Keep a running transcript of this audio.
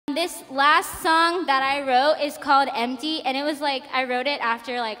This last song that I wrote is called Empty, and it was like, I wrote it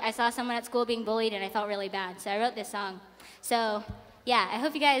after like I saw someone at school being bullied and I felt really bad, so I wrote this song. So yeah, I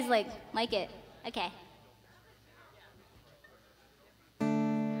hope you guys like it. Okay.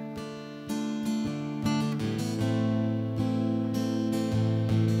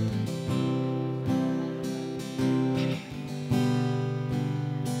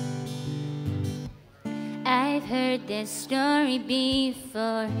 I've heard this story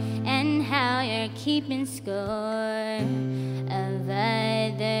before, and how you're keeping score of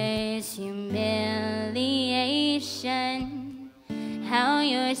others' humiliation, how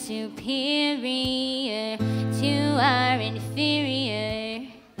you're superior to our inferior.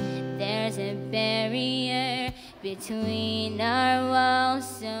 There's a barrier between our walls,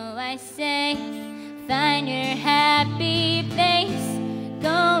 so I say, find your happy place,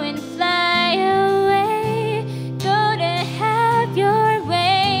 go and fly away. Your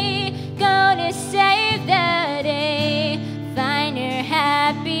way, go to save the day. Find your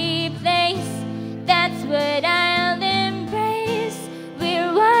happy place, that's what I'll embrace.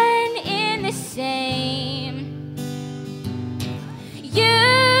 We're one in the same.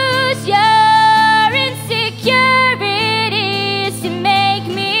 Use your insecurities to make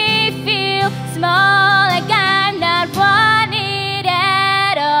me feel small, like I'm not wanted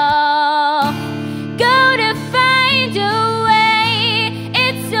at all. Go to find a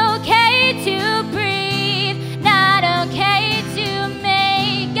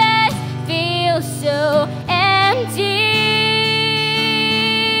so empty.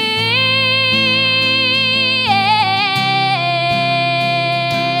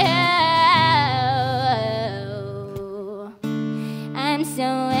 I'm so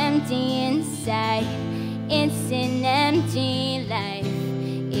empty inside. It's an empty life,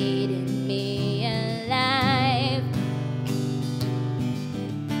 eating me alive.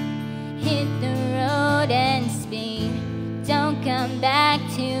 Hit the road and speed, don't come back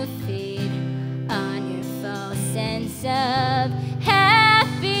to feed on your false sense of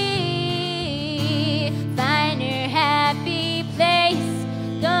happy. Find your happy place,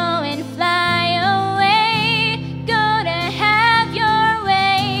 go and fly away. Go to have your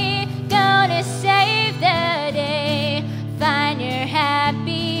way, go to save the day. Find your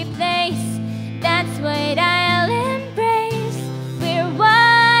happy place, that's what I'll embrace. We're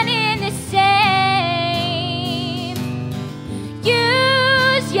one in the same.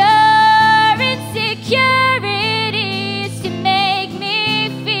 Use your insecurities to make me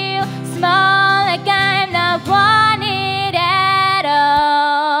feel small, like I'm not wanted at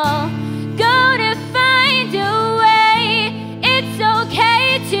all. Go to find a way, it's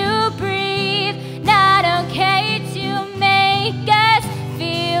okay to breathe, not okay to make us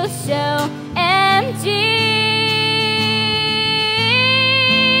feel so empty.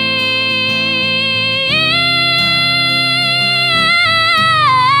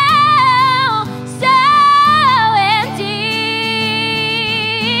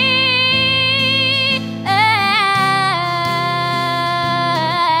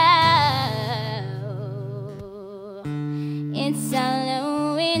 It's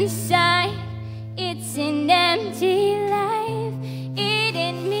hollow inside, it's an empty life,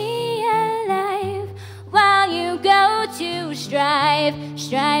 eating me alive. While you go to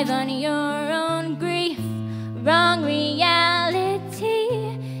strive on your own grief, wrong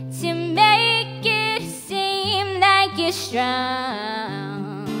reality, to make it seem like you're strong.